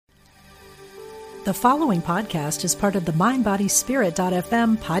The following podcast is part of the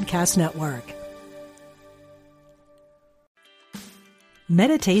MindBodySpirit.fm podcast network.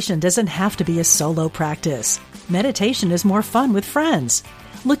 Meditation doesn't have to be a solo practice. Meditation is more fun with friends.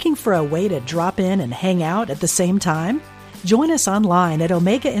 Looking for a way to drop in and hang out at the same time? Join us online at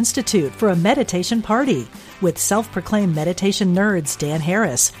Omega Institute for a meditation party with self-proclaimed meditation nerds Dan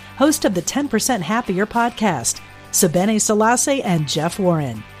Harris, host of the 10% Happier podcast, Sebene Selassie, and Jeff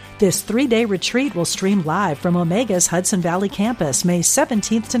Warren. This 3-day retreat will stream live from Omega's Hudson Valley campus May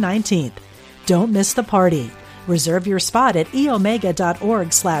 17th to 19th. Don't miss the party. Reserve your spot at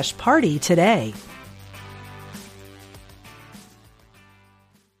eomega.org/party today.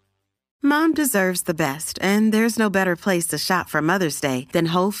 Mom deserves the best, and there's no better place to shop for Mother's Day than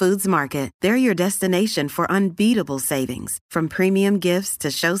Whole Foods Market. They're your destination for unbeatable savings, from premium gifts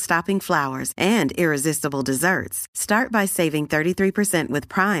to show-stopping flowers and irresistible desserts. Start by saving 33% with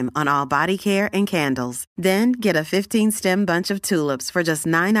Prime on all body care and candles. Then get a 15-stem bunch of tulips for just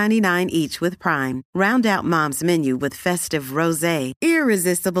 $9.99 each with Prime. Round out Mom's menu with festive rosé,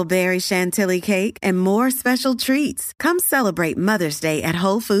 irresistible berry chantilly cake, and more special treats. Come celebrate Mother's Day at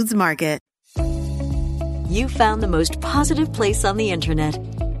Whole Foods Market. You found the most positive place on the internet.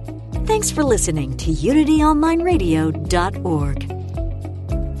 Thanks for listening to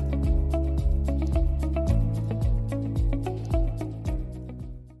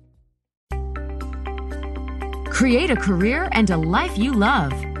Create a career and a life you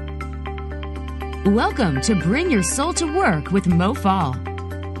love. Welcome to Bring Your Soul to Work with Mo Fall.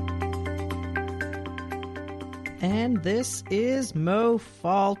 And this is Mo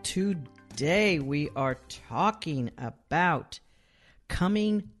Fall. Today we are talking about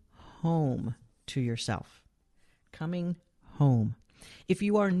coming home to yourself. Coming home. If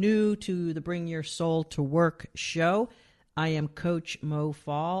you are new to the Bring Your Soul to Work show, I am Coach Mo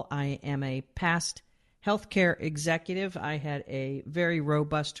Fall. I am a past healthcare executive. I had a very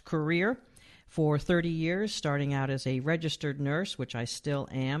robust career for 30 years, starting out as a registered nurse, which I still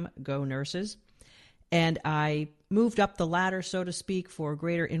am. Go Nurses. And I moved up the ladder, so to speak, for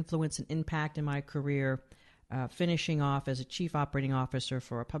greater influence and impact in my career, finishing off as a chief operating officer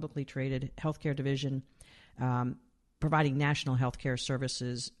for a publicly traded healthcare division, providing national healthcare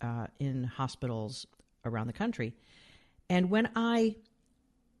services in hospitals around the country. And when I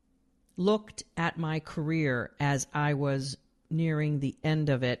looked at my career as I was nearing the end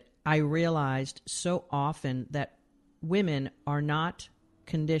of it, I realized so often that women are not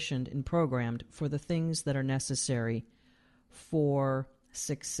conditioned and programmed for the things that are necessary for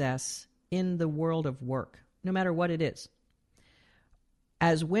success in the world of work, no matter what it is.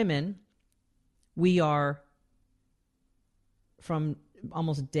 As women, we are, from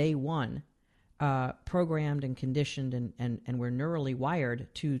almost day one, programmed and conditioned and we're neurally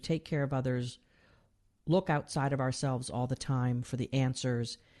wired to take care of others, look outside of ourselves all the time for the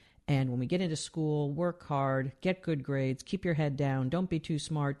answers. And when we get into school, work hard, get good grades, keep your head down, don't be too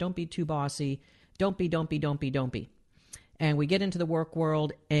smart, don't be too bossy, don't be. And we get into the work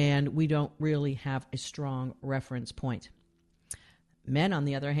world and we don't really have a strong reference point. Men, on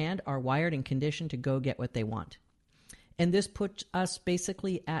the other hand, are wired and conditioned to go get what they want. And this puts us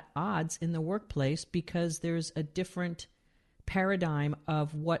basically at odds in the workplace because there's a different paradigm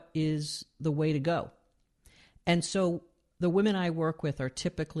of what is the way to go. And so the women I work with are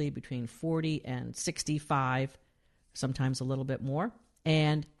typically between 40 and 65, sometimes a little bit more.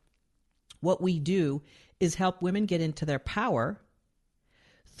 And what we do is help women get into their power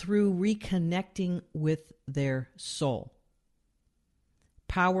through reconnecting with their soul.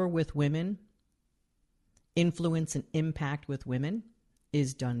 Power with women, influence and impact with women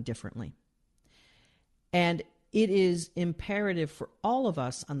is done differently. And it is imperative for all of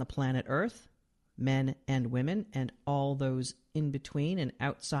us on the planet Earth, men and women, and all those in between and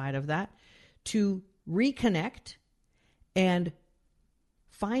outside of that, to reconnect and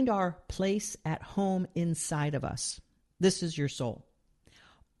find our place at home inside of us. This is your soul.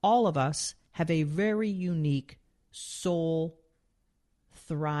 All of us have a very unique soul,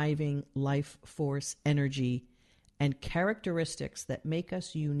 thriving life force energy and characteristics that make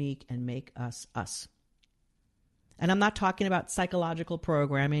us unique and make us us. And I'm not talking about psychological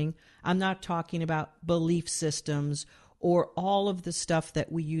programming. I'm not talking about belief systems or all of the stuff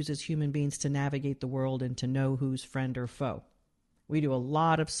that we use as human beings to navigate the world and to know who's friend or foe. We do a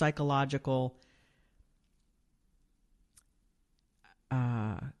lot of psychological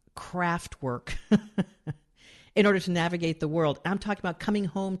craft work in order to navigate the world. I'm talking about coming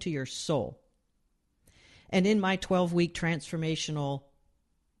home to your soul. And in my 12-week transformational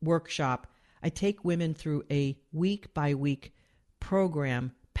workshop, I take women through a week-by-week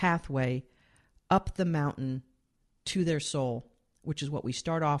program pathway up the mountain to their soul, which is what we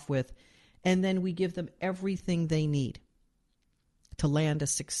start off with, and then we give them everything they need to land a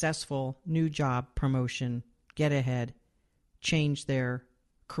successful new job, promotion, get ahead, change their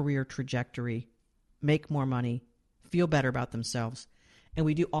career trajectory, make more money, feel better about themselves. And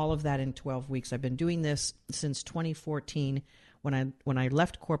we do all of that in 12 weeks. I've been doing this since 2014 when I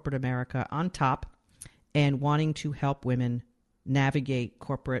left corporate America on top and wanting to help women navigate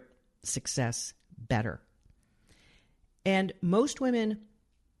corporate success better. And most women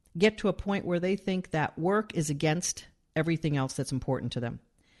get to a point where they think that work is against everything else that's important to them.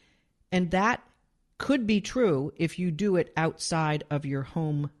 And that could be true if you do it outside of your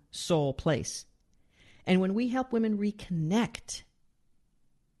home soul place. And when we help women reconnect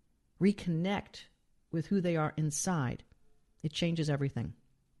with who they are inside, it changes everything.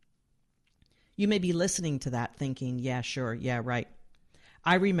 You may be listening to that thinking, yeah, sure, yeah, right.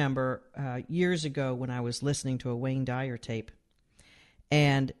 I remember years ago when I was listening to a Wayne Dyer tape,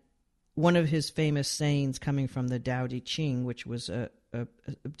 and one of his famous sayings coming from the Tao Te Ching, which was a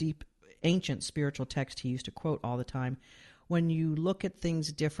deep, ancient spiritual text he used to quote all the time, when you look at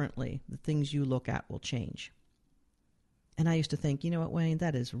things differently, the things you look at will change. And I used to think, you know what, Wayne,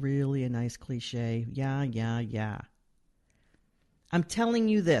 that is really a nice cliche. Yeah. I'm telling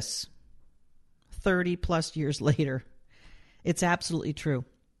you this, 30 plus years later, it's absolutely true.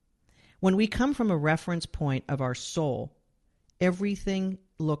 When we come from a reference point of our soul, everything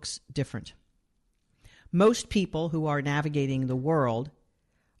looks different. Most people who are navigating the world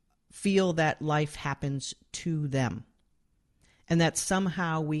feel that life happens to them, and that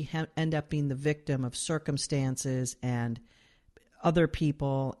somehow we end up being the victim of circumstances and other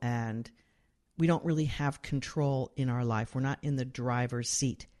people, and we don't really have control in our life. We're not in the driver's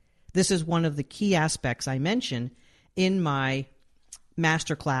seat. This is one of the key aspects I mention in my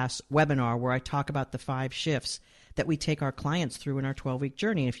masterclass webinar, where I talk about the 5 shifts that we take our clients through in our 12-week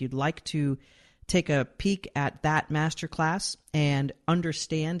journey. If you'd like to take a peek at that masterclass and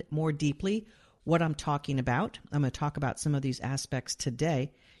understand more deeply what I'm talking about, I'm going to talk about some of these aspects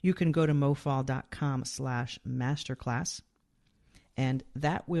today. You can go to mofall.com/masterclass, and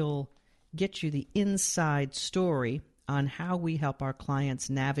that will get you the inside story on how we help our clients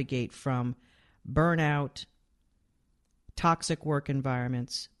navigate from burnout, toxic work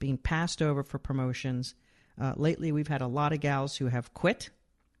environments, being passed over for promotions. Lately, we've had a lot of gals who have quit.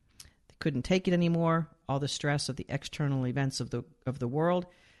 They couldn't take it anymore. All the stress of the external events of the world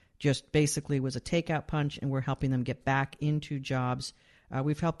just basically was a takeout punch, and we're helping them get back into jobs.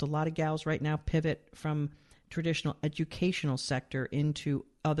 We've helped a lot of gals right now pivot from traditional educational sector into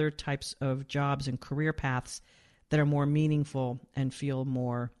other types of jobs and career paths that are more meaningful and feel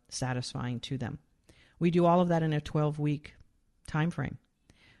more satisfying to them. We do all of that in a 12-week time frame.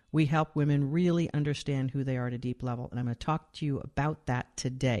 We help women really understand who they are at a deep level, and I'm going to talk to you about that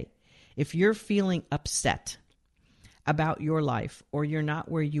today. If you're feeling upset about your life, or you're not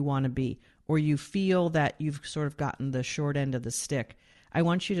where you want to be, or you feel that you've sort of gotten the short end of the stick, I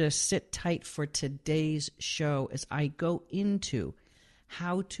want you to sit tight for today's show as I go into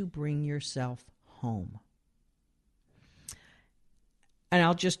how to bring yourself home. And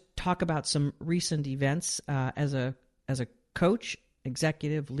I'll just talk about some recent events as a coach,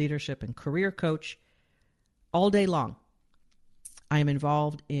 executive leadership and career coach. All day long, I am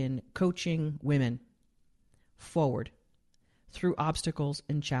involved in coaching women forward through obstacles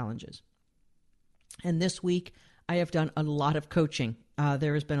and challenges. And this week, I have done a lot of coaching.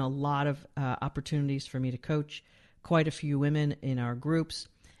 There has been a lot of opportunities for me to coach quite a few women in our groups.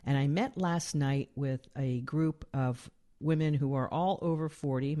 And I met last night with a group of women who are all over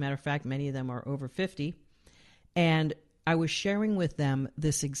 40. Matter of fact, many of them are over 50. And I was sharing with them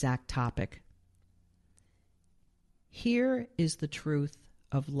this exact topic. Here is the truth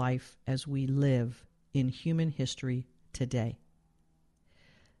of life as we live in human history today.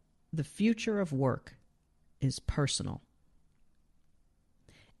 The future of work is personal.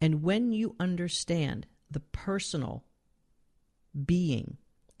 And when you understand the personal being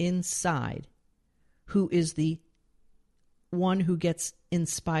inside, who is the one who gets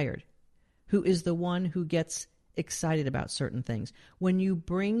inspired, who is the one who gets excited about certain things, when you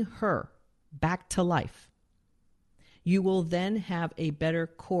bring her back to life, you will then have a better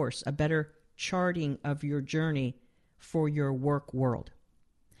course, a better charting of your journey for your work world.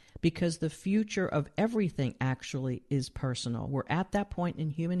 Because the future of everything actually is personal. We're at that point in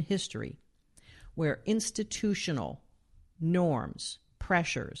human history where institutional norms,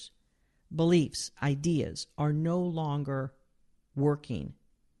 pressures, beliefs, ideas are no longer working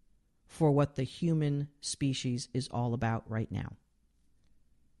for what the human species is all about right now.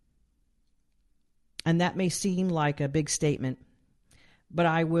 And that may seem like a big statement, but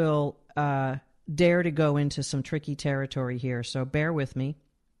I will dare to go into some tricky territory here, so bear with me.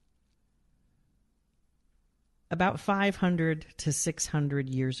 About 500 to 600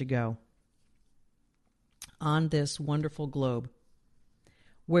 years ago, on this wonderful globe,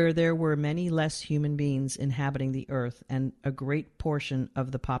 where there were many less human beings inhabiting the earth, and a great portion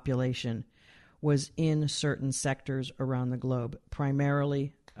of the population was in certain sectors around the globe,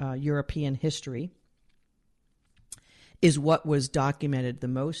 primarily European history, is what was documented the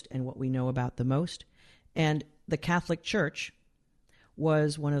most and what we know about the most. And the Catholic Church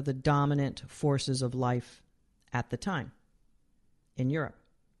was one of the dominant forces of life at the time in Europe.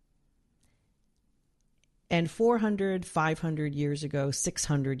 And 400, 500 years ago,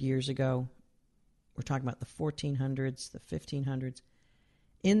 600 years ago, we're talking about the 1400s, the 1500s,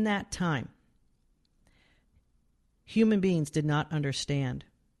 in that time, human beings did not understand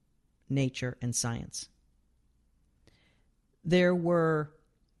nature and science. There was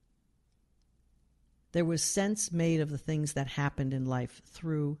sense made of the things that happened in life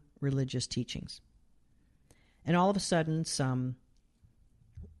through religious teachings. And all of a sudden, some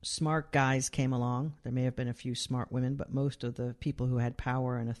smart guys came along. There may have been a few smart women, but most of the people who had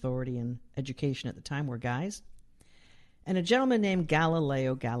power and authority and education at the time were guys. And a gentleman named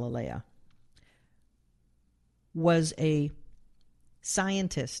Galileo Galilei was a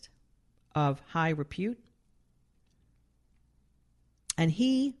scientist of high repute. And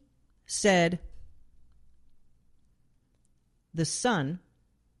he said the sun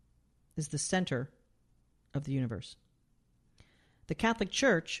is the center of the universe. The Catholic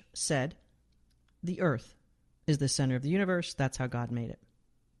Church said the earth is the center of the universe. That's how God made it.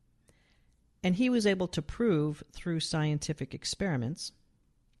 And he was able to prove through scientific experiments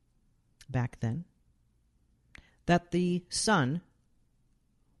back then that the sun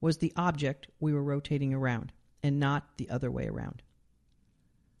was the object we were rotating around and not the other way around.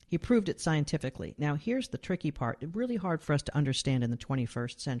 He proved it scientifically. Now, here's the tricky part. It's really hard for us to understand in the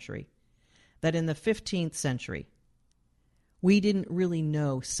 21st century that in the 15th century, we didn't really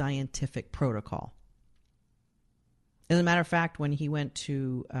know scientific protocol. As a matter of fact, when he went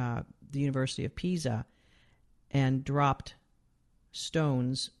to the University of Pisa and dropped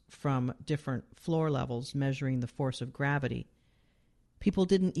stones from different floor levels measuring the force of gravity, people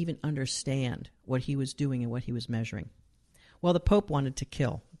didn't even understand what he was doing and what he was measuring. Well, the Pope wanted to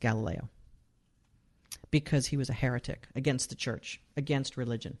kill Galileo because he was a heretic against the church, against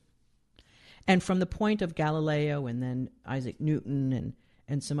religion. And from the point of Galileo and then Isaac Newton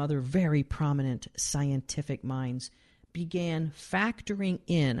and some other very prominent scientific minds began factoring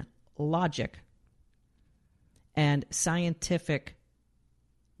in logic and scientific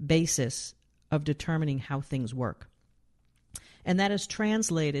basis of determining how things work. And that is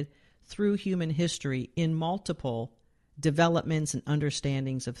translated through human history in multiple developments and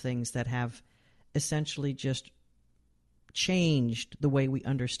understandings of things that have essentially just changed the way we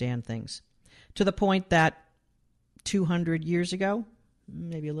understand things. To the point that 200 years ago,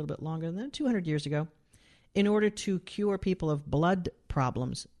 maybe a little bit longer than that, 200 years ago, in order to cure people of blood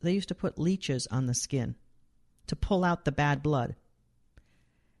problems, they used to put leeches on the skin to pull out the bad blood.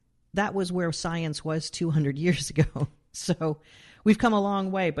 That was where science was 200 years ago. So we've come a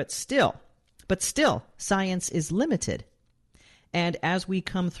long way, but still, science is limited. And as we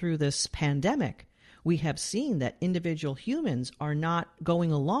come through this pandemic, we have seen that individual humans are not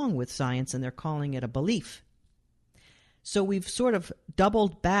going along with science, and they're calling it a belief. So we've sort of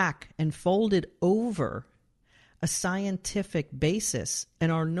doubled back and folded over a scientific basis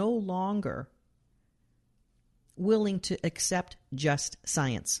and are no longer willing to accept just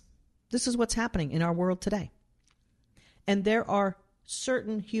science. This is what's happening in our world today. And there are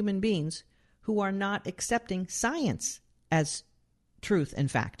certain human beings who are not accepting science as truth and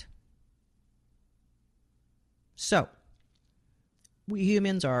fact. So, we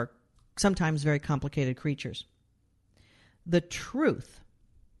humans are sometimes very complicated creatures. The truth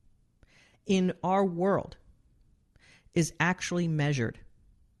in our world is actually measured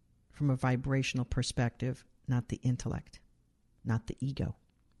from a vibrational perspective, not the intellect, not the ego.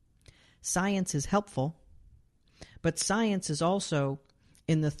 Science is helpful, but science is also,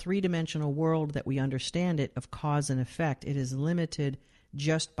 in the three-dimensional world that we understand it of cause and effect, it is limited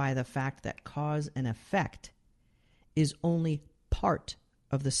just by the fact that cause and effect is only part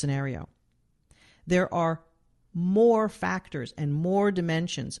of the scenario. There are more factors and more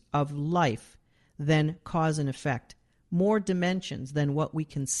dimensions of life than cause and effect, more dimensions than what we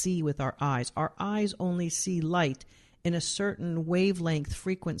can see with our eyes. Our eyes only see light in a certain wavelength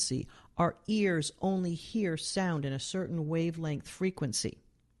frequency. Our ears only hear sound in a certain wavelength frequency.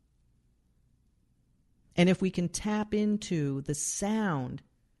 And if we can tap into the sound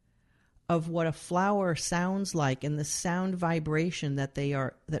of what a flower sounds like and the sound vibration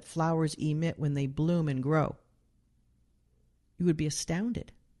that flowers emit when they bloom and grow, you would be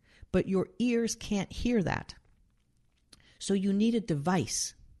astounded. But your ears can't hear that. So you need a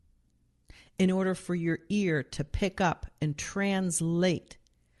device in order for your ear to pick up and translate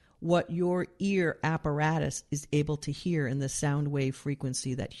what your ear apparatus is able to hear in the sound wave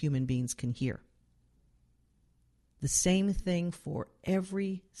frequency that human beings can hear. The same thing for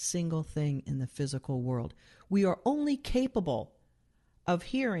every single thing in the physical world. We are only capable of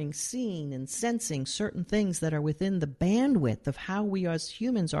hearing, seeing, and sensing certain things that are within the bandwidth of how we as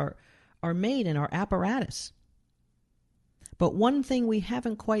humans are made in our apparatus. But one thing we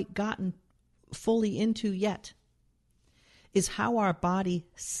haven't quite gotten fully into yet is how our body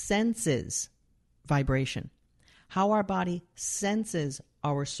senses vibration, how our body senses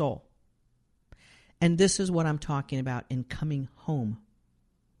our soul. And this is what I'm talking about in coming home.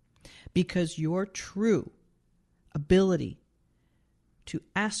 Because your true ability to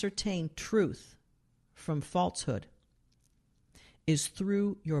ascertain truth from falsehood is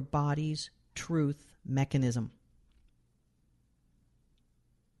through your body's truth mechanism.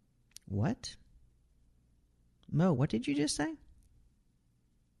 What? Mo, what did you just say?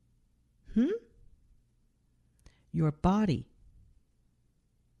 Your body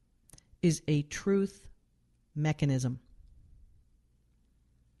is a truth mechanism.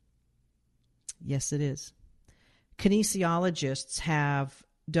 Yes, it is. Kinesiologists have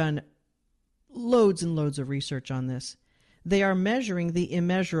done loads and loads of research on this. They are measuring the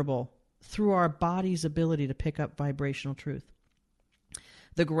immeasurable through our body's ability to pick up vibrational truth.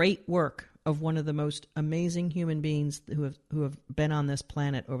 The great work of one of the most amazing human beings who have been on this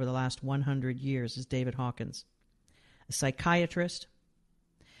planet over the last 100 years is David Hawkins, a psychiatrist,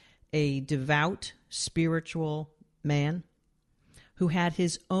 a devout spiritual man who had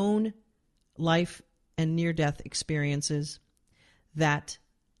his own life and near-death experiences that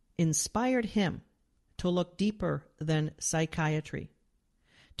inspired him to look deeper than psychiatry,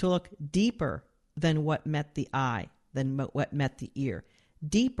 to look deeper than what met the eye, than what met the ear,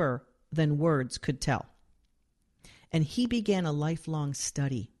 deeper than words could tell. And he began a lifelong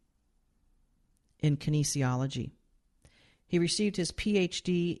study in kinesiology. He received his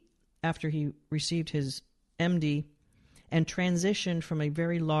PhD after he received his MD and transitioned from a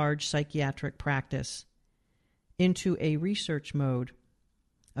very large psychiatric practice into a research mode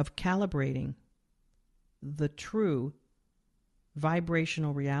of calibrating the true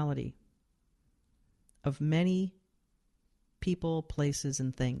vibrational reality of many people, places,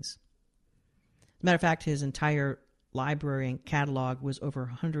 and things. As a matter of fact, his entire library and catalog was over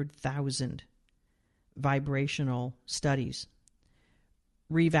 100,000 vibrational studies,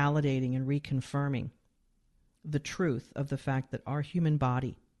 revalidating and reconfirming the truth of the fact that our human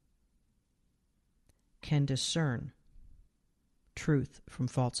body can discern truth from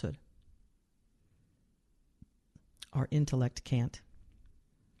falsehood. Our intellect can't.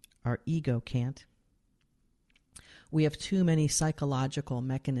 Our ego can't. We have too many psychological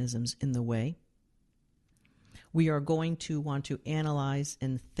mechanisms in the way. We are going to want to analyze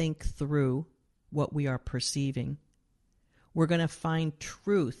and think through what we are perceiving. We're going to find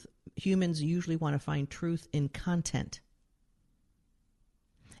truth. Humans usually want to find truth in content.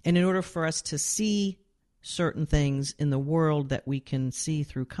 And in order for us to see certain things in the world that we can see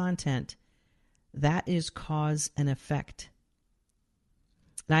through content, that is cause and effect.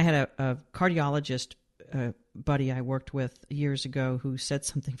 And I had a cardiologist buddy I worked with years ago who said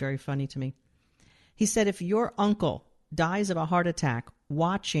something very funny to me. He said, if your uncle dies of a heart attack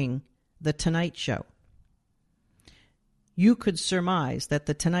watching The Tonight Show, you could surmise that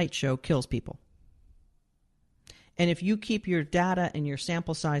The Tonight Show kills people. And if you keep your data and your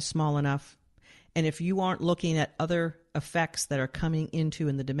sample size small enough, and if you aren't looking at other effects that are coming into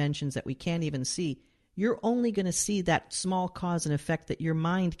in the dimensions that we can't even see, you're only going to see that small cause and effect that your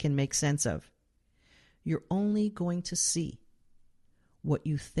mind can make sense of. You're only going to see what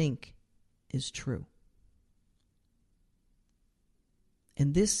you think is true.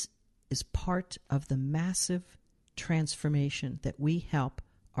 And this is part of the massive transformation that we help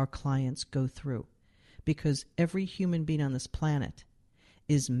our clients go through, because every human being on this planet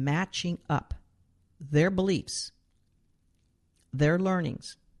is matching up their beliefs, their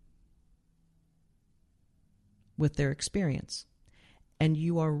learnings, with their experience. And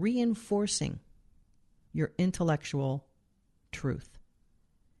you are reinforcing your intellectual truth.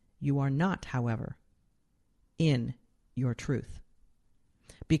 You are not, however, in your truth.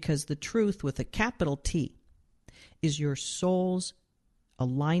 Because the truth with a capital T is your soul's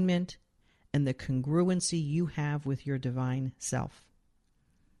alignment and the congruency you have with your divine self.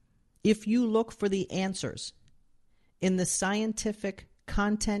 If you look for the answers in the scientific,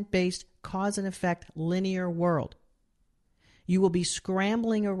 content-based, cause and effect linear world, you will be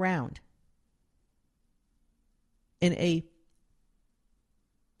scrambling around in a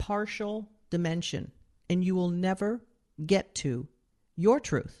partial dimension, and you will never get to your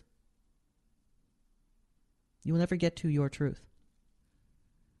truth. You will never get to your truth.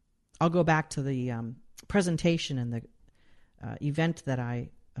 I'll go back to the presentation and the event that I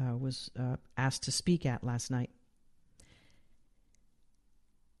was asked to speak at last night.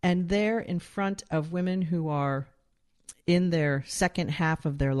 And there in front of women who are in their second half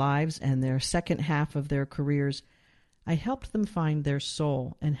of their lives and their second half of their careers, I helped them find their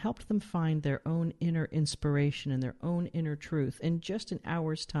soul and helped them find their own inner inspiration and their own inner truth in just an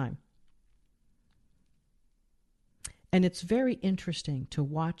hour's time. And it's very interesting to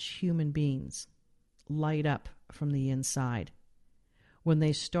watch human beings light up from the inside when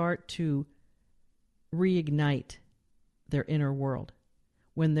they start to reignite their inner world,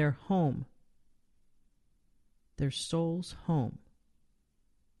 when their home, their soul's home,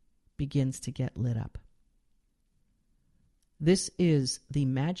 begins to get lit up. This is the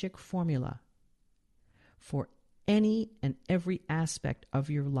magic formula for any and every aspect of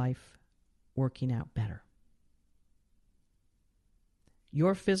your life working out better.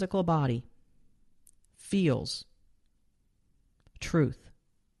 Your physical body feels truth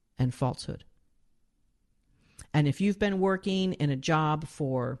and falsehood. And if you've been working in a job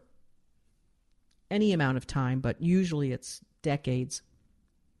for any amount of time, but usually it's decades,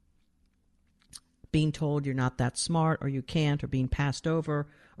 being told you're not that smart or you can't, or being passed over,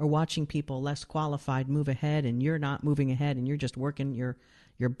 or watching people less qualified move ahead and you're not moving ahead and you're just working your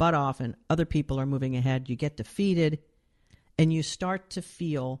butt off and other people are moving ahead, you get defeated and you start to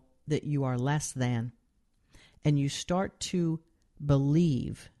feel that you are less than, and you start to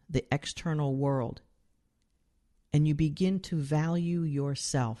believe the external world, and you begin to value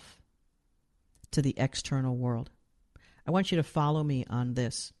yourself to the external world. I want you to follow me on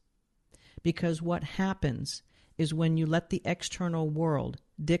this, because what happens is when you let the external world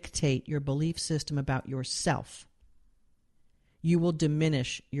dictate your belief system about yourself, you will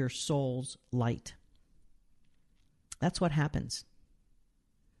diminish your soul's light. That's what happens.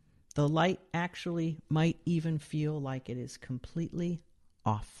 The light actually might even feel like it is completely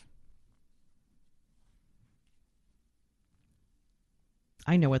off.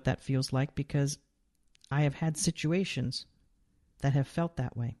 I know what that feels like because I have had situations that have felt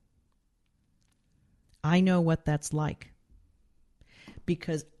that way. I know what that's like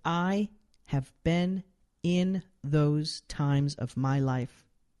because I have been in those times of my life.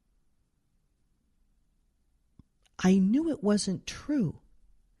 I knew it wasn't true,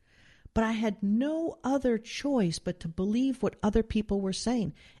 but I had no other choice but to believe what other people were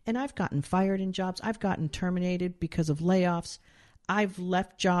saying. And I've gotten fired in jobs. I've gotten terminated because of layoffs. I've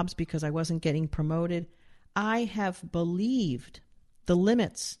left jobs because I wasn't getting promoted. I have believed the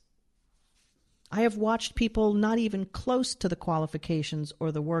limits. I have watched people not even close to the qualifications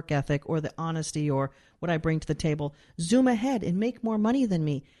or the work ethic or the honesty or what I bring to the table zoom ahead and make more money than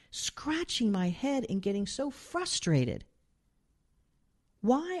me, scratching my head and getting so frustrated.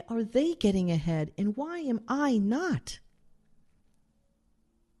 Why are they getting ahead and why am I not?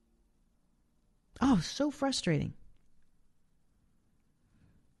 Oh, so frustrating.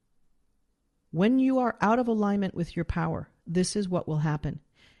 When you are out of alignment with your power, this is what will happen.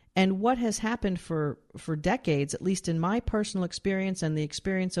 And what has happened for decades, at least in my personal experience and the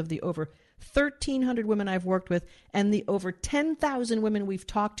experience of the over 1,300 women I've worked with and the over 10,000 women we've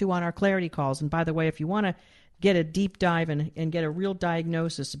talked to on our clarity calls. And by the way, if you want to get a deep dive and get a real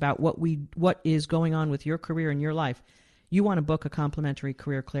diagnosis about what is going on with your career and your life, you want to book a complimentary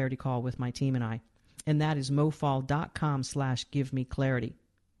career clarity call with my team and I. And that is mofall.com/givemeclarity.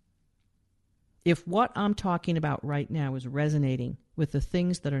 If what I'm talking about right now is resonating with the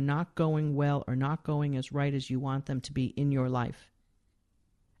things that are not going well or not going as right as you want them to be in your life,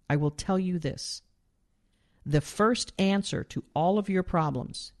 I will tell you this. The first answer to all of your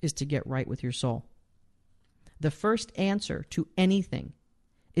problems is to get right with your soul. The first answer to anything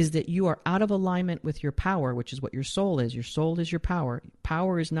is that you are out of alignment with your power, which is what your soul is. Your soul is your power.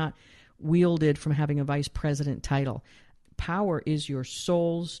 Power is not wielded from having a vice president title. Power is your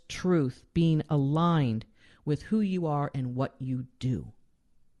soul's truth being aligned with who you are and what you do.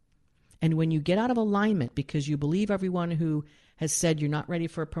 And when you get out of alignment because you believe everyone who has said you're not ready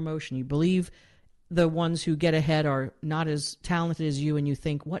for a promotion, you believe the ones who get ahead are not as talented as you, and you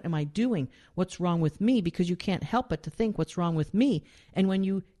think, what am I doing? What's wrong with me? Because you can't help but to think, what's wrong with me? And when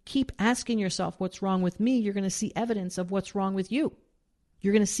you keep asking yourself, what's wrong with me? You're going to see evidence of what's wrong with you.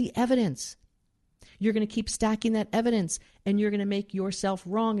 You're going to see evidence. You're going to keep stacking that evidence, and you're going to make yourself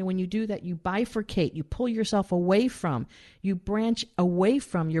wrong. And when you do that, you bifurcate, you pull yourself away from, you branch away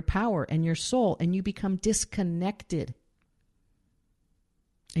from your power and your soul, and you become disconnected.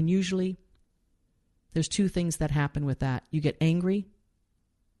 And usually, there's two things that happen with that. You get angry,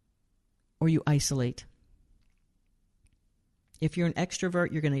 or you isolate. If you're an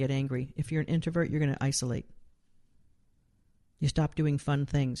extrovert, you're going to get angry. If you're an introvert, you're going to isolate. You stop doing fun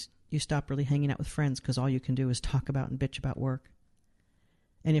things. You stop really hanging out with friends because all you can do is talk about and bitch about work.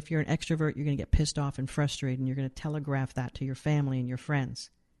 And if you're an extrovert, you're going to get pissed off and frustrated, and you're going to telegraph that to your family and your friends.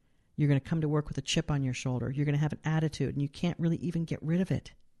 You're going to come to work with a chip on your shoulder. You're going to have an attitude, and you can't really even get rid of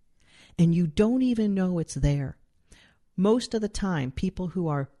it. And you don't even know it's there. Most of the time, people who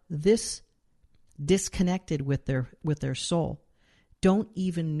are this disconnected with their soul don't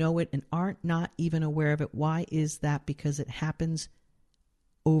even know it and aren't not even aware of it. Why is that? Because it happens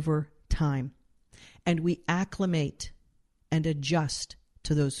over time. And we acclimate and adjust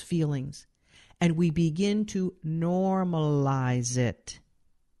to those feelings. And we begin to normalize it.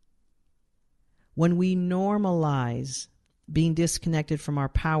 When we normalize being disconnected from our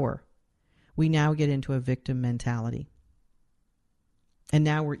power, we now get into a victim mentality. And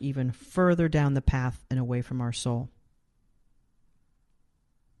now we're even further down the path and away from our soul.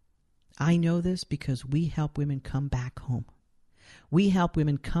 I know this because we help women come back home. We help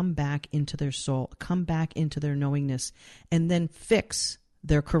women come back into their soul, come back into their knowingness, and then fix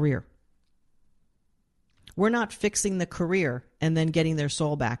their career. We're not fixing the career and then getting their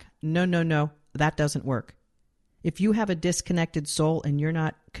soul back. No. That doesn't work. If you have a disconnected soul and you're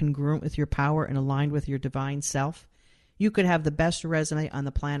not congruent with your power and aligned with your divine self, you could have the best resume on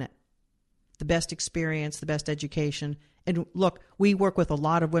the planet, the best experience, the best education. And look, we work with a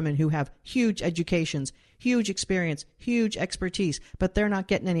lot of women who have huge educations, huge experience, huge expertise, but they're not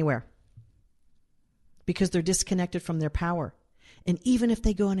getting anywhere because they're disconnected from their power. And even if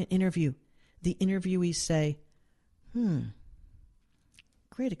they go on an interview, the interviewees say,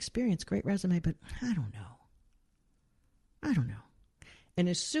 great experience, great resume, but I don't know. And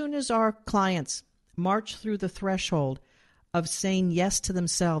as soon as our clients march through the threshold of saying yes to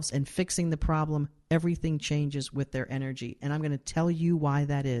themselves and fixing the problem, everything changes with their energy. And I'm going to tell you why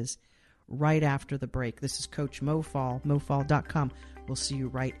that is right after the break. This is Coach Mo Fall, mofall.com. We'll see you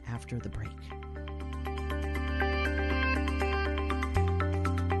right after the break.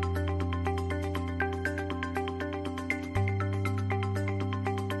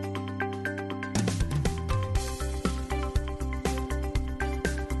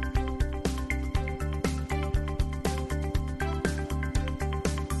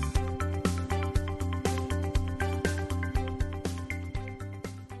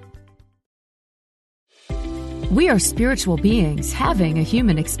 We are spiritual beings having a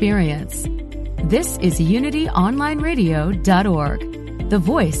human experience. This is UnityOnlineRadio.org, the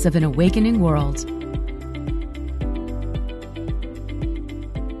voice of an awakening world.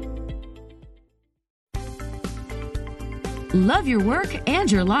 Love your work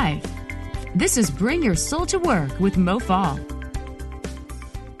and your life. This is Bring Your Soul to Work with Mo Fall.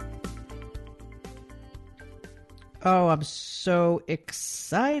 Oh, I'm so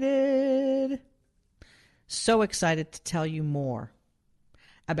excited. So excited to tell you more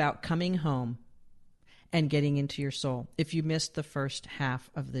about coming home and getting into your soul. If you missed the first half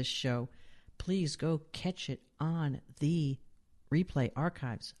of this show, please go catch it on the replay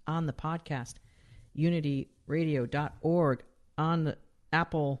archives, on the podcast, unityradio.org, on the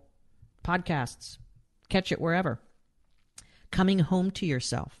Apple Podcasts. Catch it wherever. Coming home to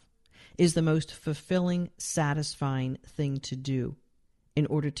yourself is the most fulfilling, satisfying thing to do in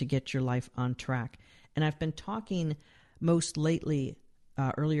order to get your life on track. And I've been talking most lately,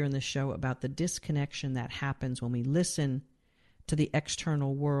 earlier in the show, about the disconnection that happens when we listen to the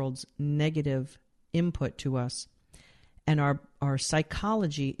external world's negative input to us. And our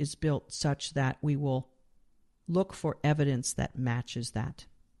psychology is built such that we will look for evidence that matches that.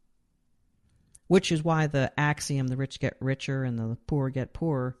 Which is why the axiom, the rich get richer and the poor get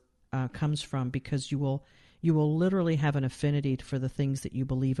poorer, comes from, because you will literally have an affinity for the things that you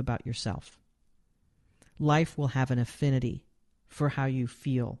believe about yourself. Life will have an affinity for how you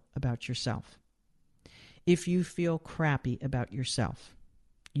feel about yourself. If you feel crappy about yourself,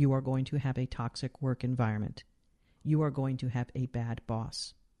 you are going to have a toxic work environment. You are going to have a bad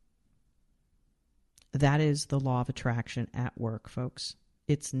boss. That is the law of attraction at work, folks.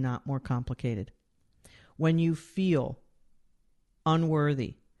 It's not more complicated. when you feel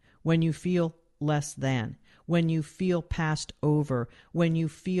unworthy, when you feel less than, when you feel passed over, when you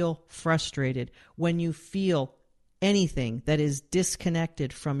feel frustrated, when you feel anything that is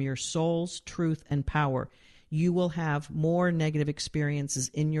disconnected from your soul's truth and power, you will have more negative experiences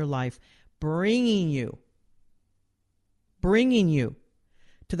in your life, bringing you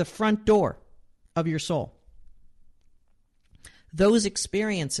to the front door of your soul. Those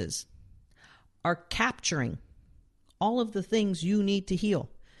experiences are capturing all of the things you need to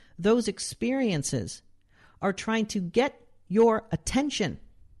heal. Those experiences are trying to get your attention.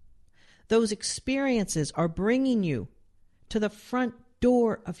 Those experiences are bringing you to the front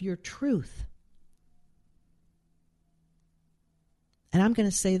door of your truth. And I'm going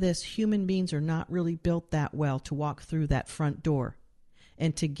to say this, human beings are not really built that well to walk through that front door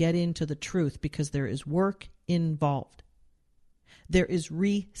and to get into the truth, because there is work involved. There is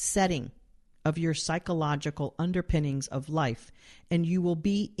resetting of your psychological underpinnings of life, and you will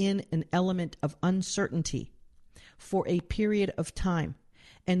be in an element of uncertainty for a period of time,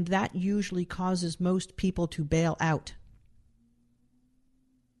 and that usually causes most people to bail out.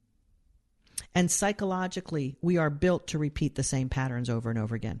 And psychologically, we are built to repeat the same patterns over and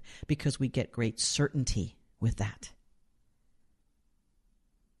over again because we get great certainty with that.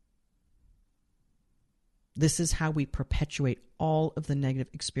 This is how we perpetuate all of the negative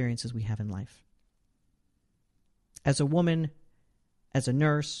experiences we have in life. As a woman, as a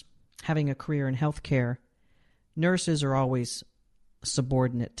nurse, having a career in healthcare, nurses are always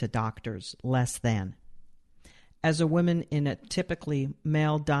subordinate to doctors, less than. As a woman in a typically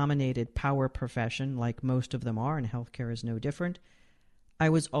male-dominated power profession, like most of them are, and healthcare is no different, I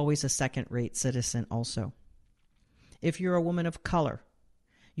was always a second-rate citizen also. If you're a woman of color,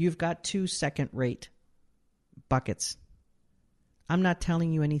 you've got 2 second-rate buckets. I'm not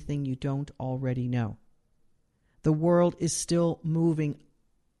telling you anything you don't already know. The world is still moving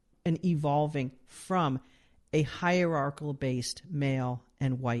and evolving from a hierarchical-based male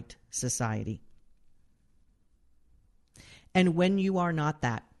and white society. And when you are not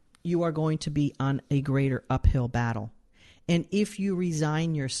that, you are going to be on a greater uphill battle. And if you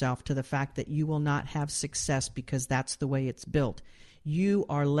resign yourself to the fact that you will not have success because that's the way it's built, you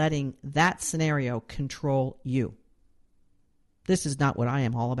are letting that scenario control you. This is not what I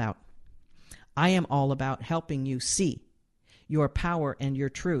am all about. I am all about helping you see your power and your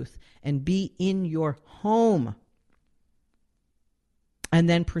truth and be in your home and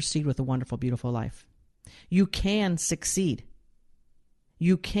then proceed with a wonderful, beautiful life. You can succeed.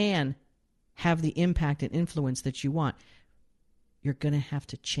 You can have the impact and influence that you want. You're going to have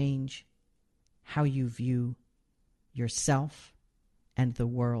to change how you view yourself and the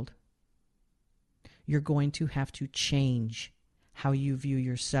world. You're going to have to change how you view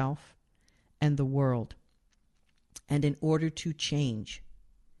yourself and the world. And in order to change,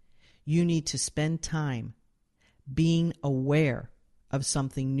 you need to spend time being aware of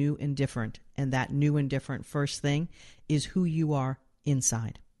something new and different. And that new and different first thing is who you are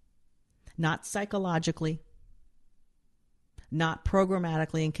inside. Not psychologically, not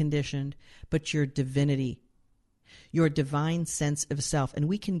programmatically and conditioned, but your divinity, your divine sense of self. And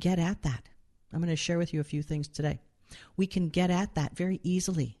we can get at that. I'm going to share with you a few things today. We can get at that very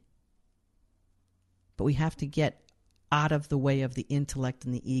easily. But we have to get out of the way of the intellect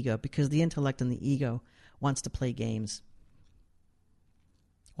and the ego, because the intellect and the ego wants to play games,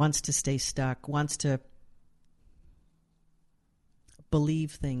 wants to stay stuck, wants to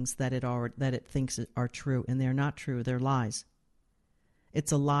believe things that it thinks are true, and they're not true. They're lies.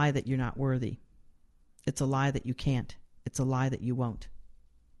 It's a lie that you're not worthy. It's a lie that you can't. It's a lie that you won't.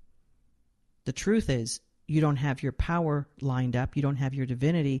 The truth is, you don't have your power lined up, you don't have your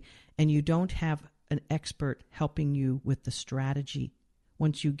divinity, and you don't have an expert helping you with the strategy.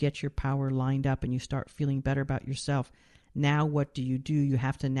 Once you get your power lined up and you start feeling better about yourself, now what do? You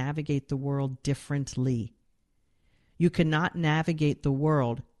have to navigate the world differently. You cannot navigate the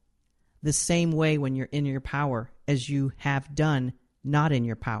world the same way when you're in your power as you have done not in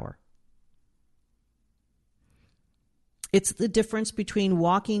your power. It's the difference between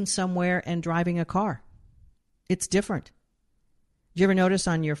walking somewhere and driving a car. It's different. Do you ever notice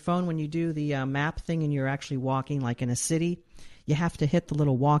on your phone when you do the map thing and you're actually walking like in a city, you have to hit the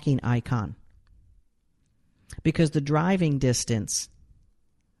little walking icon? Because the driving distance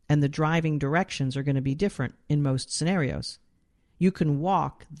and the driving directions are going to be different in most scenarios. You can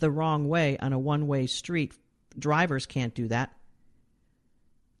walk the wrong way on a one-way street. Drivers can't do that.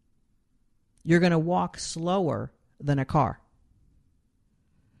 You're going to walk slower than a car.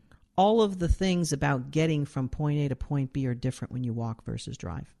 All of the things about getting from point A to point B are different when you walk versus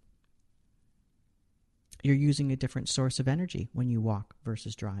drive. You're using a different source of energy when you walk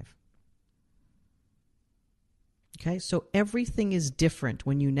versus drive. Okay, so everything is different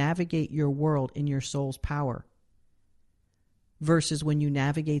when you navigate your world in your soul's power versus when you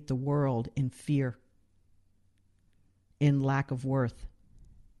navigate the world in fear, in lack of worth,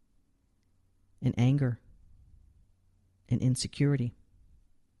 in anger, in insecurity.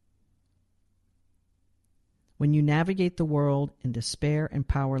 When you navigate the world in despair and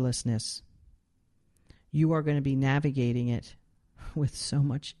powerlessness, you are going to be navigating it with so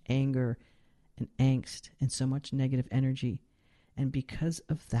much anger and angst and so much negative energy. And because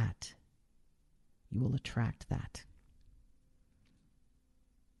of that, you will attract that.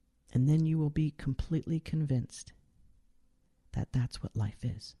 And then you will be completely convinced that that's what life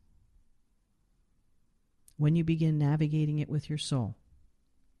is. When you begin navigating it with your soul,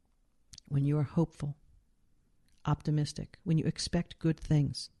 when you are hopeful, optimistic, when you expect good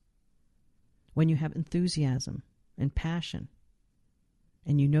things, when you have enthusiasm and passion,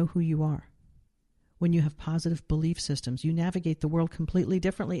 and you know who you are, when you have positive belief systems, you navigate the world completely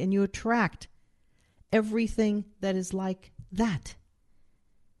differently and you attract everything that is like that.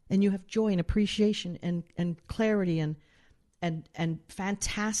 And you have joy and appreciation and clarity and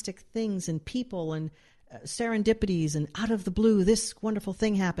fantastic things and people and serendipities and out of the blue, this wonderful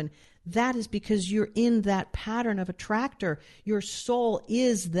thing happened. That is because you're in that pattern of attractor. Your soul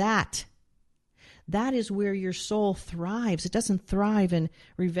is that. That is where your soul thrives. It doesn't thrive in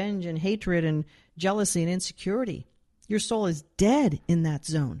revenge and hatred and jealousy and insecurity. Your soul is dead in that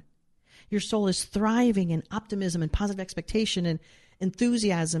zone. Your soul is thriving in optimism and positive expectation and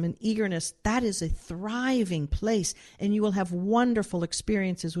enthusiasm and eagerness. That is a thriving place, and you will have wonderful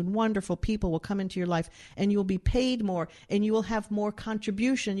experiences when wonderful people will come into your life, and you will be paid more, and you will have more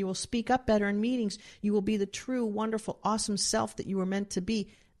contribution. You will speak up better in meetings. You will be the true, wonderful, awesome self that you were meant to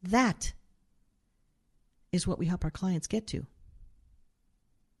be. That is what we help our clients get to.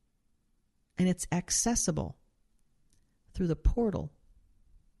 And it's accessible through the portal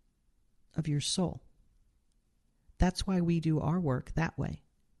of your soul. That's why we do our work that way.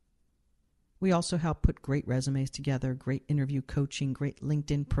 We also help put great resumes together, great interview coaching, great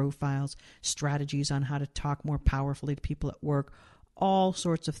LinkedIn profiles, strategies on how to talk more powerfully to people at work, all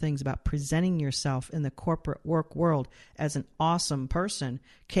sorts of things about presenting yourself in the corporate work world as an awesome person,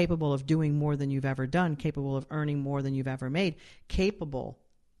 capable of doing more than you've ever done, capable of earning more than you've ever made, capable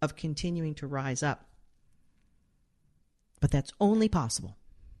of continuing to rise up. But that's only possible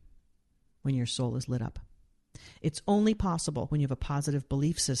when your soul is lit up. It's only possible when you have a positive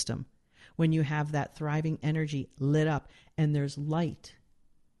belief system, when you have that thriving energy lit up and there's light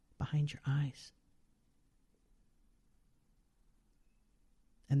behind your eyes.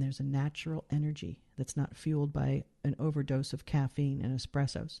 And there's a natural energy that's not fueled by an overdose of caffeine and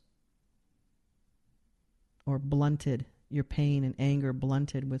espressos, or blunted, your pain and anger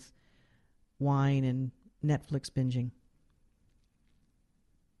blunted with wine and Netflix binging.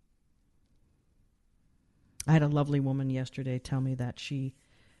 I had a lovely woman yesterday tell me that she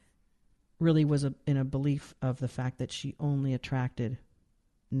really was in a belief of the fact that she only attracted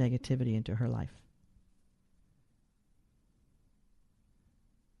negativity into her life.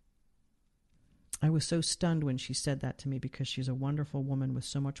 I was so stunned when she said that to me, because she's a wonderful woman with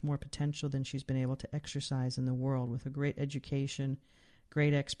so much more potential than she's been able to exercise in the world, with a great education,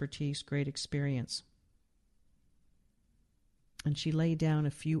 great expertise, great experience. And she laid down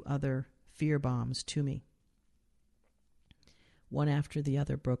a few other fear bombs to me. One after the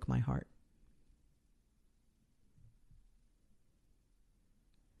other broke my heart.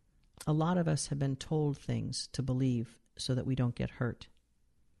 A lot of us have been told things to believe so that we don't get hurt.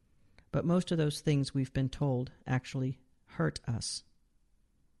 But most of those things we've been told actually hurt us.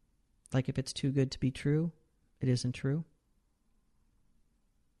 Like if it's too good to be true, it isn't true.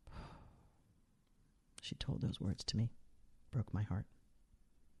 She told those words to me. Broke my heart.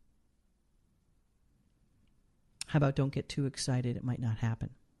 How about don't get too excited, it might not happen?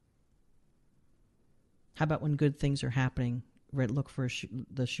 How about when good things are happening, look for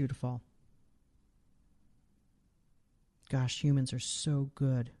the shoe to fall? Gosh, humans are so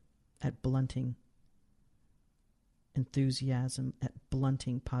good at blunting enthusiasm, at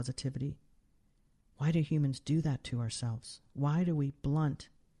blunting positivity. Why do humans do that to ourselves? Why do we blunt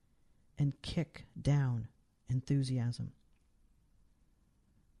and kick down enthusiasm?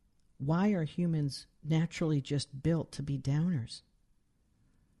 Why are humans naturally just built to be downers?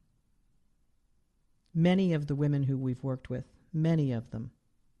 Many of the women who we've worked with, many of them,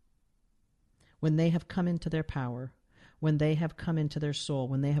 when they have come into their power, when they have come into their soul,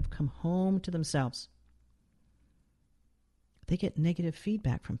 when they have come home to themselves, they get negative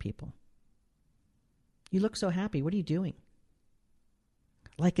feedback from people. You look so happy. What are you doing?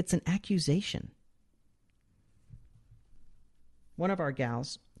 Like it's an accusation. One of our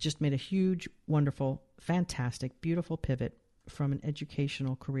gals just made a huge, wonderful, fantastic, beautiful pivot from an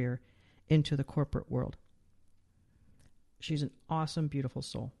educational career into the corporate world. She's an awesome, beautiful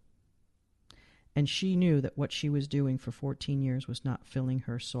soul. And she knew that what she was doing for 14 years was not filling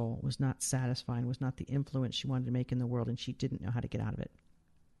her soul, was not satisfying, was not the influence she wanted to make in the world, and she didn't know how to get out of it.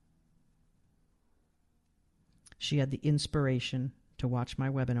 She had the inspiration to watch my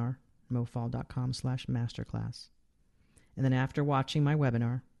webinar, mofall.com/masterclass. And then after watching my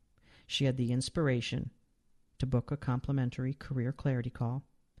webinar, she had the inspiration to book a complimentary career clarity call,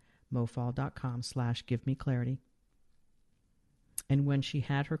 mofall.com/givemeclarity. And when she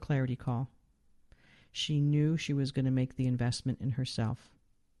had her clarity call, she knew she was going to make the investment in herself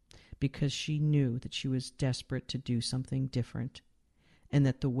because she knew that she was desperate to do something different and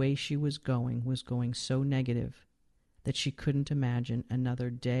that the way she was going so negative that she couldn't imagine another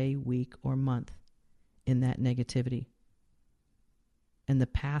day, week, or month in that negativity. And the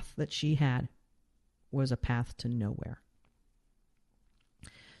path that she had was a path to nowhere.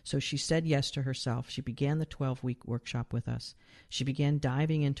 So she said yes to herself. She began the 12-week workshop with us. She began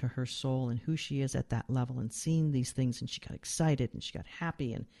diving into her soul and who she is at that level and seeing these things, and she got excited and she got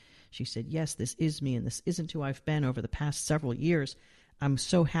happy, and she said, yes, this is me, and this isn't who I've been over the past several years. I'm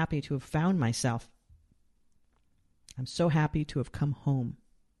so happy to have found myself. I'm so happy to have come home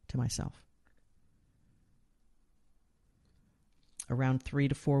to myself. Around 3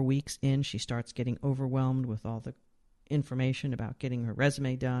 to 4 weeks in, she starts getting overwhelmed with all the information about getting her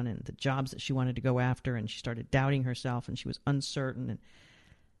resume done and the jobs that she wanted to go after, and she started doubting herself and she was uncertain. And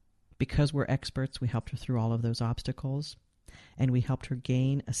because we're experts, we helped her through all of those obstacles, and we helped her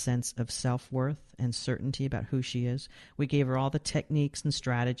gain a sense of self-worth and certainty about who she is. We gave her all the techniques and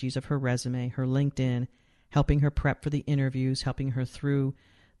strategies of her resume, her LinkedIn, helping her prep for the interviews, helping her through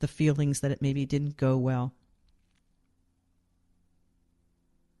the feelings that it maybe didn't go well.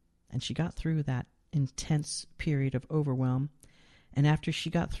 And she got through that intense period of overwhelm. And after she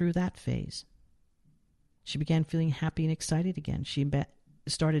got through that phase, she began feeling happy and excited again. She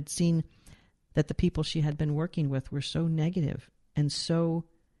started seeing that the people she had been working with were so negative and so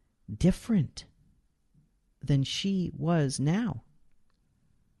different than she was now.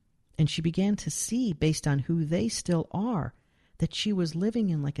 And she began to see, based on who they still are, that she was living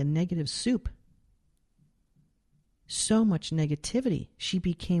in like a negative soup. So much negativity. She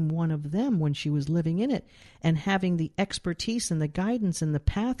became one of them when she was living in it, and having the expertise and the guidance and the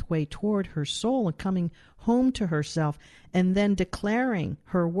pathway toward her soul and coming home to herself, and then declaring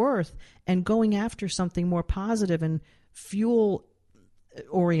her worth and going after something more positive and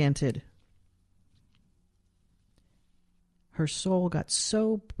fuel-oriented. Her soul got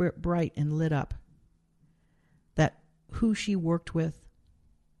so bright and lit up that who she worked with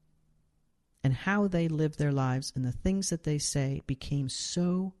and how they lived their lives and the things that they say became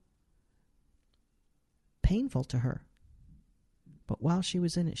so painful to her. But while she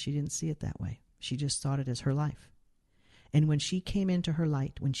was in it, she didn't see it that way. She just thought it as her life. And when she came into her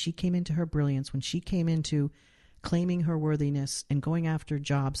light, when she came into her brilliance, when she came into claiming her worthiness and going after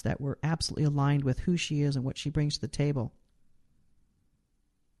jobs that were absolutely aligned with who she is and what she brings to the table,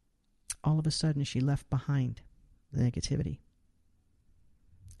 all of a sudden she left behind the negativity.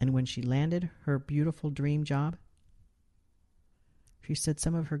 And when she landed her beautiful dream job, she said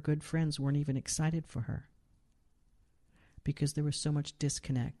some of her good friends weren't even excited for her because there was so much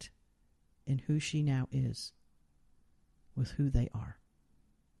disconnect in who she now is with who they are.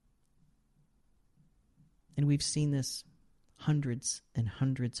 And we've seen this hundreds and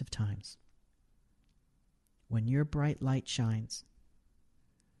hundreds of times. When your bright light shines,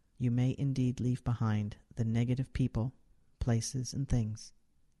 you may indeed leave behind the negative people, places, and things.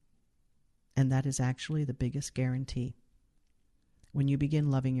 And that is actually the biggest guarantee. When you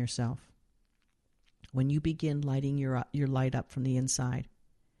begin loving yourself, when you begin lighting your light up from the inside,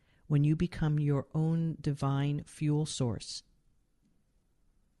 when you become your own divine fuel source,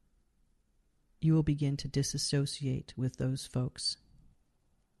 you will begin to disassociate with those folks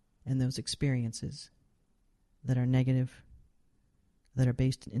and those experiences that are negative, that are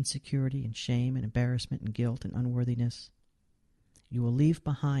based in insecurity and shame and embarrassment and guilt and unworthiness. You will leave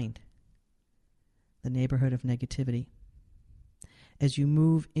behind the neighborhood of negativity as you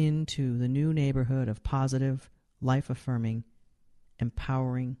move into the new neighborhood of positive, life-affirming,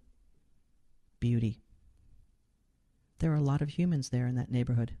 empowering beauty. There are a lot of humans there in that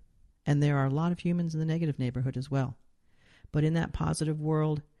neighborhood, and there are a lot of humans in the negative neighborhood as well. But in that positive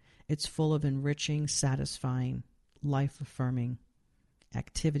world, it's full of enriching, satisfying, life-affirming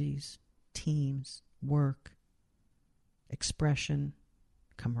activities, teams, work, expression,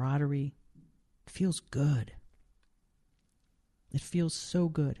 camaraderie. It feels good. It feels so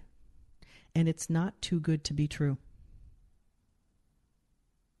good. And it's not too good to be true.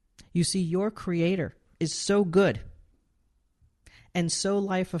 You see, your Creator is so good and so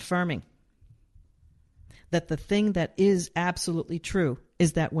life-affirming that the thing that is absolutely true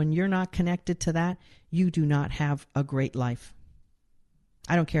is that when you're not connected to that, you do not have a great life.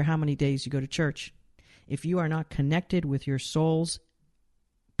 I don't care how many days you go to church. If you are not connected with your soul's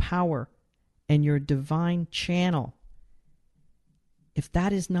power and your divine channel, if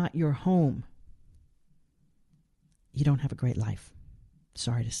that is not your home, you don't have a great life.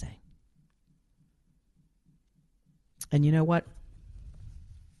 Sorry to say. And you know what?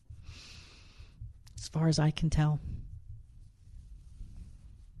 As far as I can tell,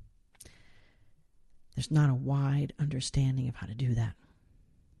 there's not a wide understanding of how to do that.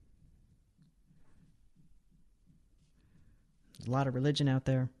 There's a lot of religion out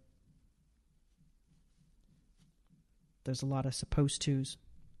there. There's a lot of supposed tos.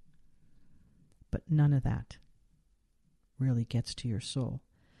 But none of that really gets to your soul,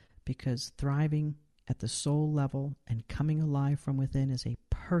 because thriving at the soul level and coming alive from within is a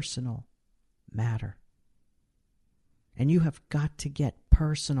personal matter. And you have got to get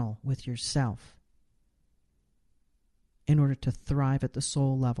personal with yourself in order to thrive at the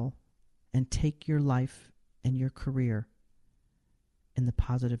soul level and take your life and your career in the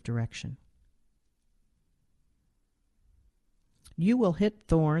positive direction. You will hit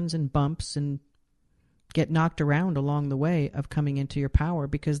thorns and bumps and get knocked around along the way of coming into your power,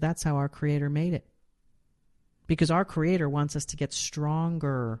 because that's how our Creator made it. Because our Creator wants us to get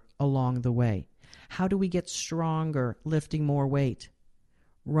stronger along the way. How do we get stronger? Lifting more weight,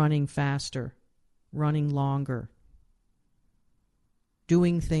 running faster, running longer,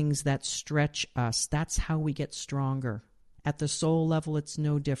 doing things that stretch us. That's how we get stronger. At the soul level, it's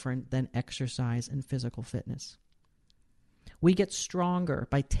no different than exercise and physical fitness. We get stronger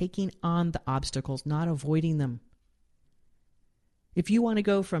by taking on the obstacles, not avoiding them. If you want to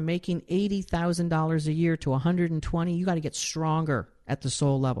go from making $80,000 a year to $120,000, you got to get stronger at the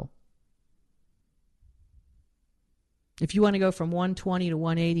soul level. If you want to go from $120,000 to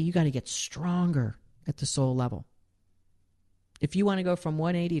 $180,000, you got to get stronger at the soul level. If you want to go from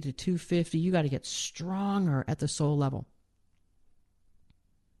 $180,000 to $250,000, you got to get stronger at the soul level.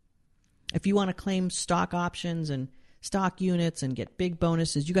 If you want to claim stock options and stock units and get big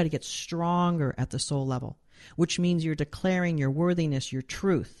bonuses, you got to get stronger at the soul level, which means you're declaring your worthiness, your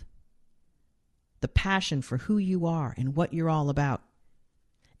truth, the passion for who you are and what you're all about.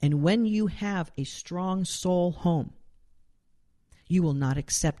 And when you have a strong soul home, you will not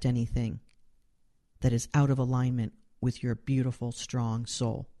accept anything that is out of alignment with your beautiful, strong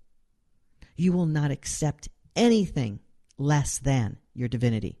soul. You will not accept anything less than your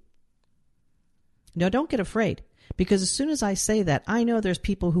divinity. Now, don't get afraid, because as soon as I say that, I know there's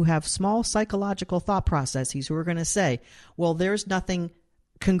people who have small psychological thought processes who are going to say, well, there's nothing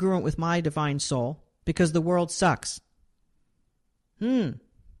congruent with my divine soul because the world sucks.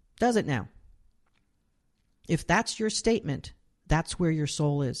 Does it now? If that's your statement, that's where your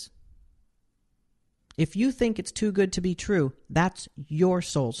soul is. If you think it's too good to be true, that's your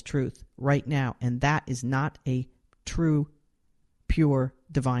soul's truth right now, and that is not a true, pure,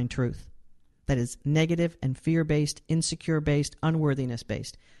 divine truth. That is negative and fear-based, insecure-based,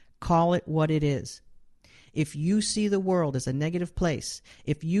 unworthiness-based. Call it what it is. If you see the world as a negative place,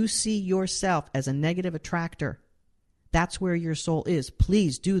 if you see yourself as a negative attractor, that's where your soul is.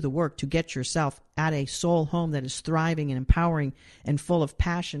 Please do the work to get yourself at a soul home that is thriving and empowering and full of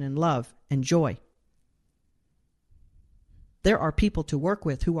passion and love and joy. There are people to work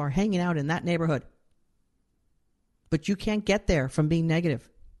with who are hanging out in that neighborhood. But you can't get there from being negative.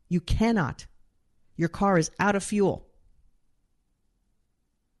 You cannot. Your car is out of fuel.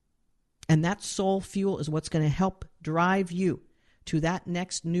 And that soul fuel is what's going to help drive you to that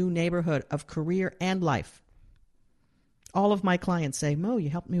next new neighborhood of career and life. All of my clients say, Mo, you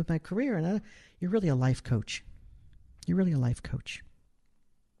helped me with my career, and you're really a life coach. You're really a life coach.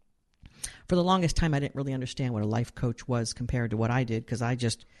 For the longest time, I didn't really understand what a life coach was compared to what I did, because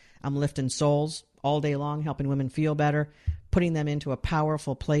I'm lifting souls all day long, helping women feel better, putting them into a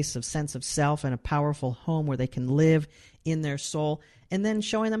powerful place of sense of self and a powerful home where they can live in their soul, and then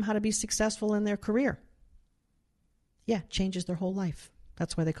showing them how to be successful in their career. Yeah, changes their whole life.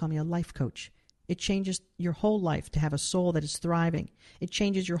 That's why they call me a life coach. It changes your whole life to have a soul that is thriving. It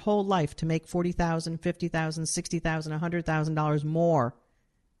changes your whole life to make $40,000, $50,000, $60,000, $100,000 more.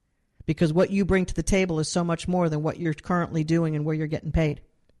 Because what you bring to the table is so much more than what you're currently doing and where you're getting paid.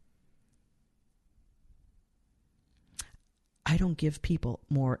 I don't give people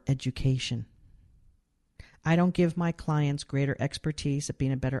more education. I don't give my clients greater expertise at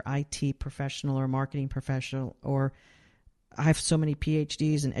being a better IT professional or marketing professional, or I have so many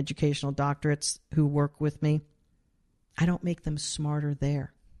PhDs and educational doctorates who work with me. I don't make them smarter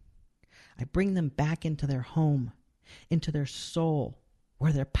there. I bring them back into their home, into their soul,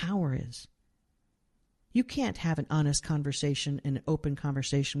 where their power is. You can't have an honest conversation and an open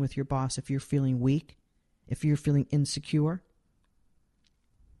conversation with your boss if you're feeling weak, if you're feeling insecure.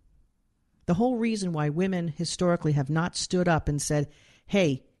 The whole reason why women historically have not stood up and said,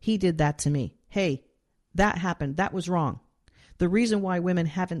 hey, he did that to me. Hey, that happened. That was wrong. The reason why women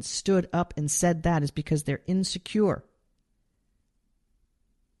haven't stood up and said that is because they're insecure.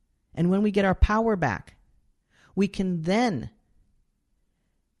 And when we get our power back, we can then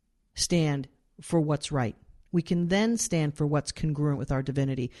stand for what's right. We can then stand for what's congruent with our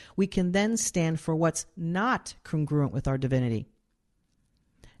divinity. We can then stand for what's not congruent with our divinity.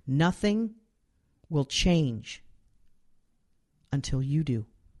 Nothing will change until you do.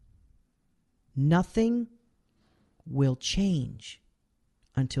 Nothing will change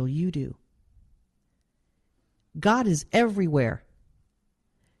until you do. God is everywhere.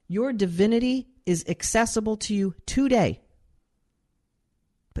 Your divinity is accessible to you today.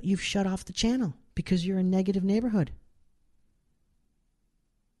 But you've shut off the channel because you're in a negative neighborhood.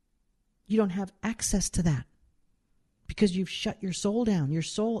 You don't have access to that because you've shut your soul down. Your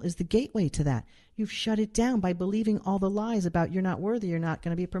soul is the gateway to that. You've shut it down by believing all the lies about you're not worthy, you're not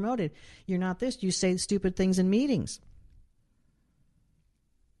going to be promoted, you're not this. You say stupid things in meetings.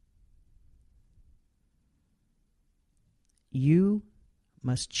 You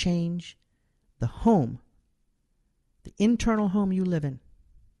must change the home, the internal home you live in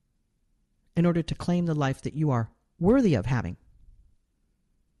order to claim the life that you are worthy of having.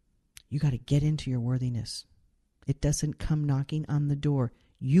 You got to get into your worthiness. It doesn't come knocking on the door.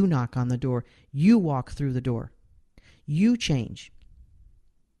 You knock on the door. You walk through the door. You change.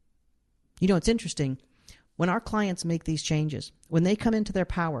 You know, it's interesting. When our clients make these changes, when they come into their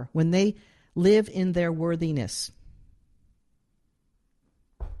power, when they live in their worthiness,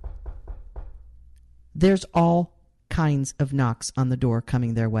 there's all kinds of knocks on the door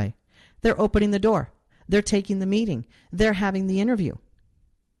coming their way. They're opening the door. They're taking the meeting. They're having the interview.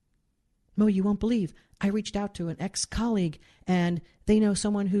 Mo, you won't believe. I reached out to an ex-colleague and they know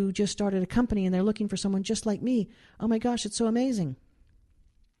someone who just started a company and they're looking for someone just like me. Oh my gosh, it's so amazing.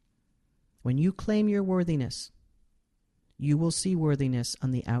 When you claim your worthiness, you will see worthiness on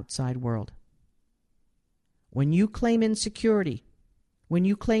the outside world. When you claim insecurity, when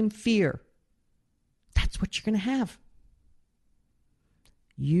you claim fear, that's what you're going to have.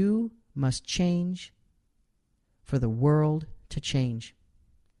 You must change for the world to change.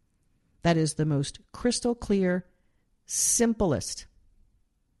 That is the most crystal clear, simplest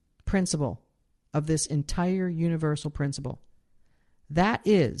principle of this entire universal principle. That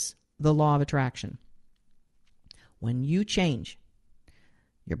is the law of attraction. When you change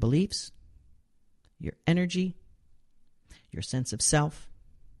your beliefs, your energy, your sense of self,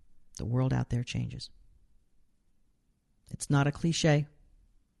 the world out there changes. It's not a cliche.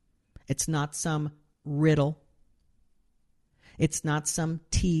 It's not some riddle. It's not some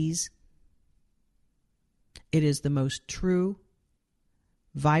tease. It is the most true,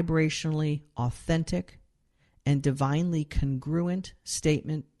 vibrationally authentic, and divinely congruent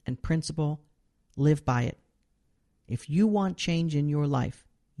statement and principle. Live by it. If you want change in your life,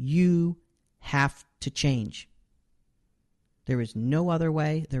 you have to change. There is no other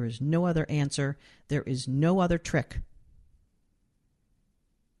way. There is no other answer. There is no other trick.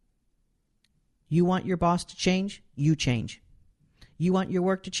 You want your boss to change? You change. You want your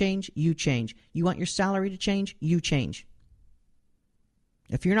work to change? You change. You want your salary to change? You change.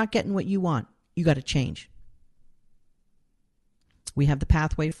 If you're not getting what you want, you got to change. We have the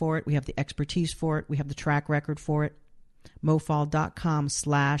pathway for it. We have the expertise for it. We have the track record for it.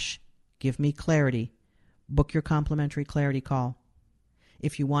 mofall.com/give-me-clarity. Book your complimentary clarity call.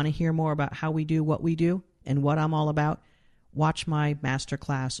 If you want to hear more about how we do what we do and what I'm all about, watch my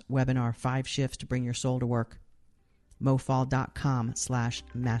masterclass webinar, 5 Shifts to Bring Your Soul to Work.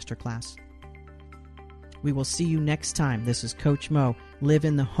 mofall.com/masterclass. We will see you next time. This is Coach Mo. Live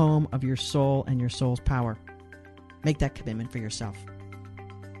in the home of your soul and your soul's power. Make that commitment for yourself.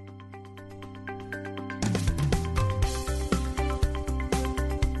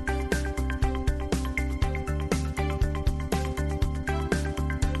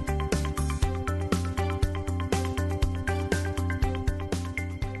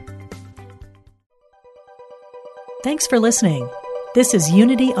 Thanks for listening. This is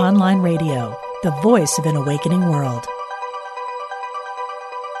Unity Online Radio, the voice of an awakening world.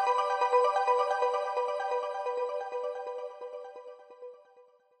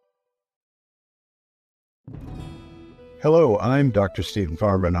 Hello, I'm Dr. Stephen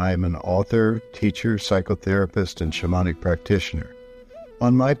Farber, and I am an author, teacher, psychotherapist, and shamanic practitioner.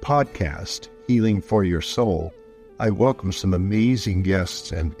 On my podcast, Healing for Your Soul, I welcome some amazing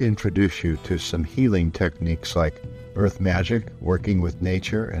guests and introduce you to some healing techniques like earth magic, working with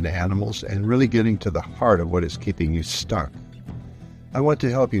nature and animals, and really getting to the heart of what is keeping you stuck. I want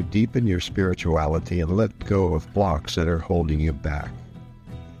to help you deepen your spirituality and let go of blocks that are holding you back.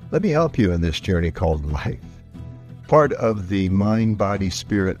 Let me help you in this journey called life. Part of the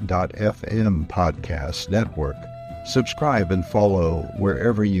mindbodyspirit.fm podcast network. Subscribe and follow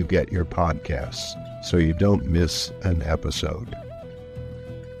wherever you get your podcasts so you don't miss an episode.